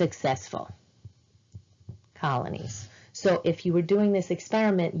successful colonies. So if you were doing this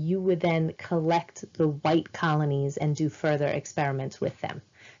experiment, you would then collect the white colonies and do further experiments with them,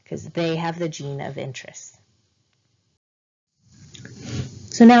 because they have the gene of interest.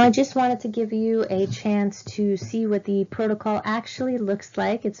 So now I just wanted to give you a chance to see what the protocol actually looks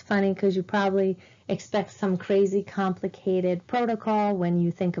like. It's funny because you probably expect some crazy complicated protocol when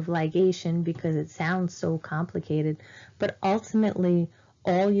you think of ligation, because it sounds so complicated, but ultimately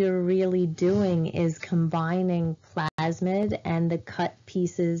all you're really doing is combining plasmid and the cut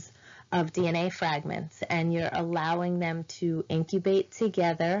pieces of DNA fragments, and you're allowing them to incubate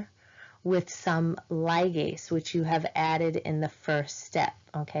together with some ligase, which you have added in the first step.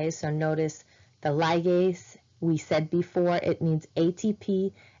 Okay, so notice the ligase, we said before, it needs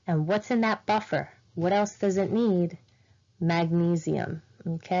ATP, and what's in that buffer? What else does it need? Magnesium.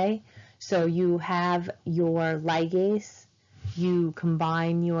 Okay, so you have your ligase, you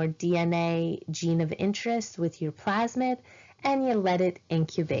combine your DNA gene of interest with your plasmid, and you let it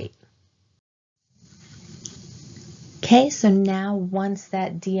incubate. Okay, so now once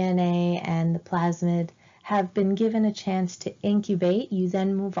that DNA and the plasmid have been given a chance to incubate, you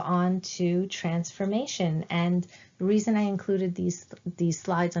then move on to transformation. And the reason I included these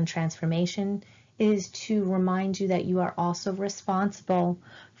slides on transformation is to remind you that you are also responsible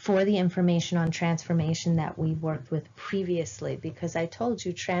for the information on transformation that we worked with previously, because I told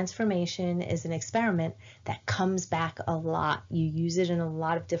you transformation is an experiment that comes back a lot. You use it in a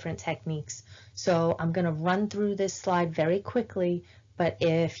lot of different techniques. So I'm going to run through this slide very quickly, but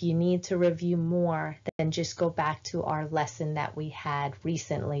if you need to review more, then just go back to our lesson that we had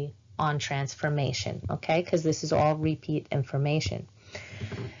recently on transformation, okay? Because this is all repeat information.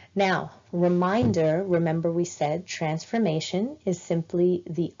 Now, reminder, remember we said transformation is simply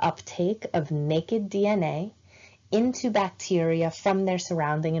the uptake of naked DNA into bacteria from their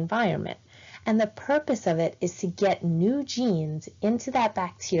surrounding environment. And the purpose of it is to get new genes into that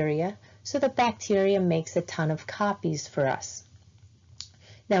bacteria so the bacteria makes a ton of copies for us.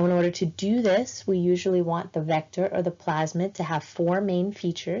 Now, in order to do this, we usually want the vector or the plasmid to have 4 main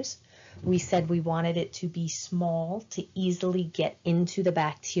features. We said we wanted it to be small to easily get into the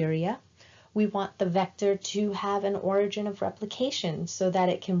bacteria. We want the vector to have an origin of replication so that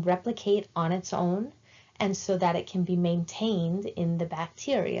it can replicate on its own and so that it can be maintained in the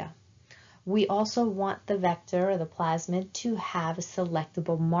bacteria. We also want the vector or the plasmid to have a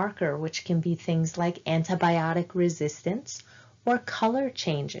selectable marker, which can be things like antibiotic resistance or color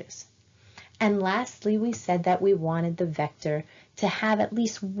changes. And lastly, we said that we wanted the vector to have at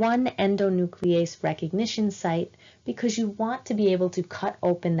least one endonuclease recognition site, because you want to be able to cut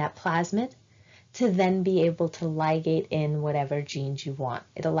open that plasmid to then be able to ligate in whatever genes you want.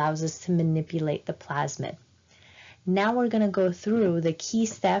 It allows us to manipulate the plasmid. Now we're going to go through the key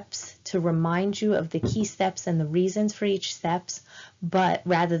steps to remind you of the key steps and the reasons for each steps, but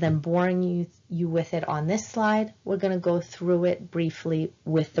rather than boring you with it on this slide, we're going to go through it briefly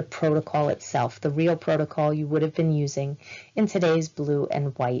with the protocol itself, the real protocol you would have been using in today's blue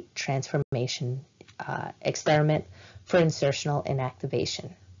and white transformation experiment for insertional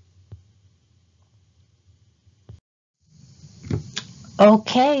inactivation.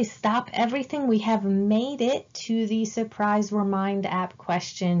 Okay, stop everything. We have made it to the surprise remind app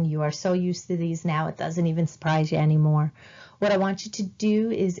question. You are so used to these now, it doesn't even surprise you anymore. What I want you to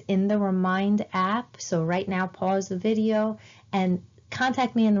do is in the remind app, so right now pause the video and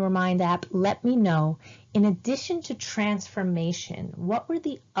contact me in the remind app. Let me know, in addition to transformation, what were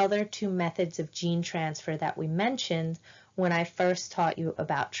the other 2 methods of gene transfer that we mentioned when I first taught you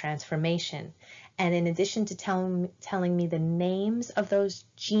about transformation? And in addition to telling me the names of those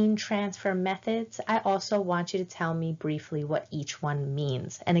gene transfer methods, I also want you to tell me briefly what each one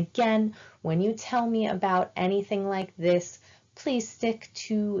means. And again, when you tell me about anything like this, please stick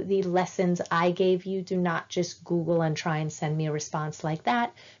to the lessons I gave you. Do not just Google and try and send me a response like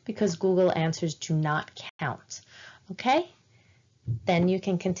that, because Google answers do not count. Okay? Then you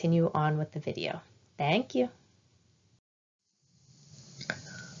can continue on with the video. Thank you.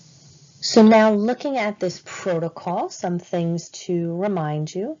 So now looking at this protocol, some things to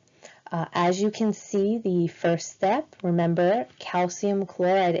remind you. As you can see, the first step, remember, calcium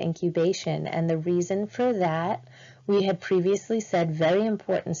chloride incubation. And the reason for that, we had previously said, very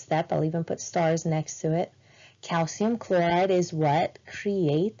important step, I'll even put stars next to it. Calcium chloride is what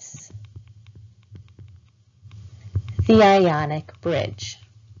creates the ionic bridge.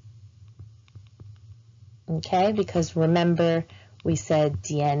 Okay, because remember, we said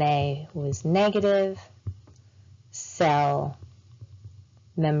DNA was negative, cell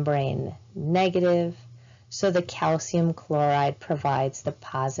membrane negative, so the calcium chloride provides the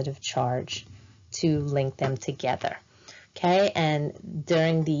positive charge to link them together. Okay, and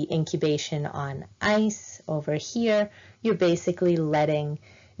during the incubation on ice over here, you're basically letting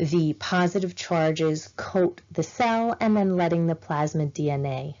the positive charges coat the cell and then letting the plasmid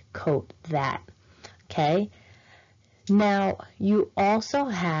DNA coat that. Okay. Now, you also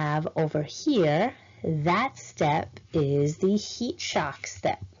have over here, that step is the heat shock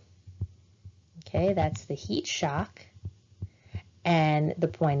step. Okay, that's the heat shock. And the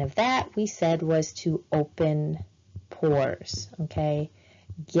point of that, we said, was to open pores, okay?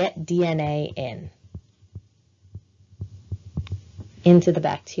 Get DNA into the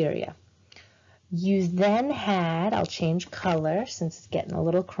bacteria. You then had, I'll change color since it's getting a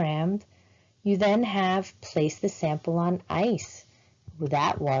little crammed, you then have placed the sample on ice.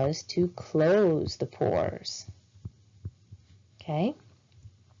 That was to close the pores. Okay.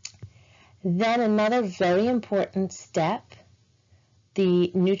 Then another very important step,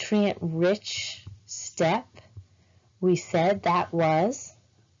 the nutrient-rich step, we said that was,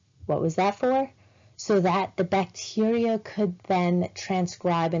 what was that for? So that the bacteria could then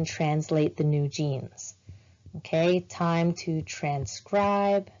transcribe and translate the new genes. Okay, time to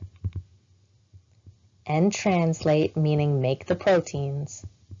transcribe and translate, meaning make the proteins,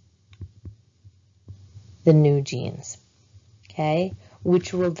 the new genes, okay,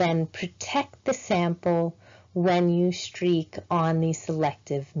 which will then protect the sample when you streak on the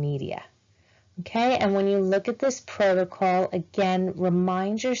selective media. Okay, and when you look at this protocol, again,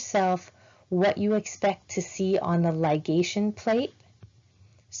 remind yourself what you expect to see on the ligation plate.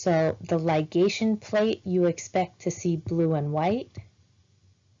 So the ligation plate, you expect to see blue and white.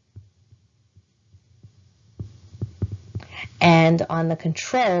 And on the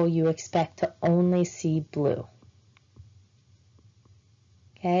control, you expect to only see blue.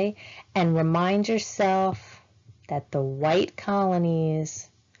 Okay, and remind yourself that the white colonies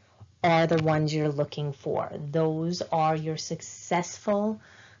are the ones you're looking for. Those are your successful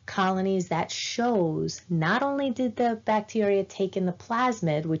colonies. That shows not only did the bacteria take in the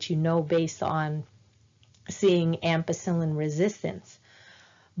plasmid, which you know based on seeing ampicillin resistance,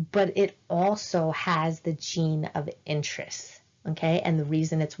 but it also has the gene of interest. Okay, and the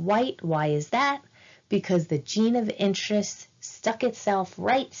reason it's white, why is that? Because the gene of interest stuck itself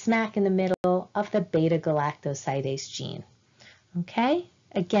right smack in the middle of the beta-galactosidase gene. Okay?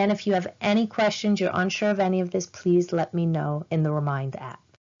 Again, if you have any questions, you're unsure of any of this, please let me know in the Remind app.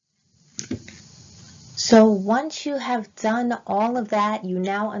 So once you have done all of that, you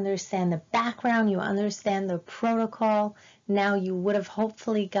now understand the background, you understand the protocol. Now you would have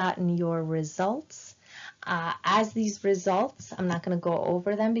hopefully gotten your results. As these results, I'm not going to go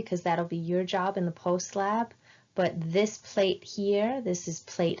over them because that'll be your job in the post lab. But this plate here, this is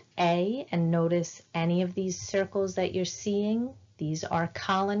plate A, and notice any of these circles that you're seeing. These are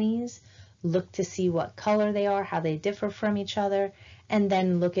colonies. Look to see what color they are, how they differ from each other, and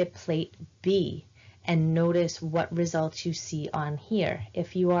then look at plate B and notice what results you see on here.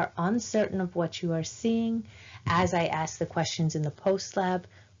 If you are uncertain of what you are seeing, as I ask the questions in the post lab,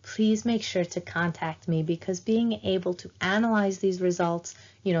 please make sure to contact me, because being able to analyze these results,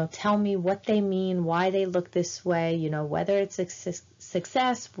 tell me what they mean, why they look this way, whether it's a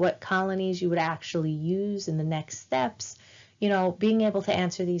success, what colonies you would actually use in the next steps, being able to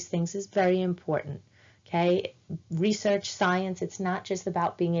answer these things is very important. Okay, research, science, it's not just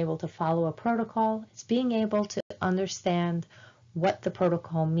about being able to follow a protocol, it's being able to understand what the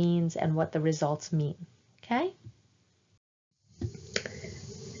protocol means and what the results mean. Okay?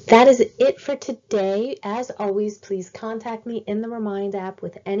 That is it for today. As always, please contact me in the Remind app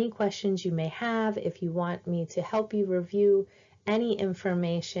with any questions you may have. If you want me to help you review any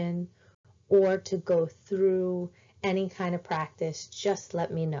information or to go through any kind of practice, just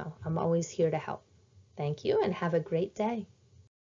let me know. I'm always here to help. Thank you and have a great day.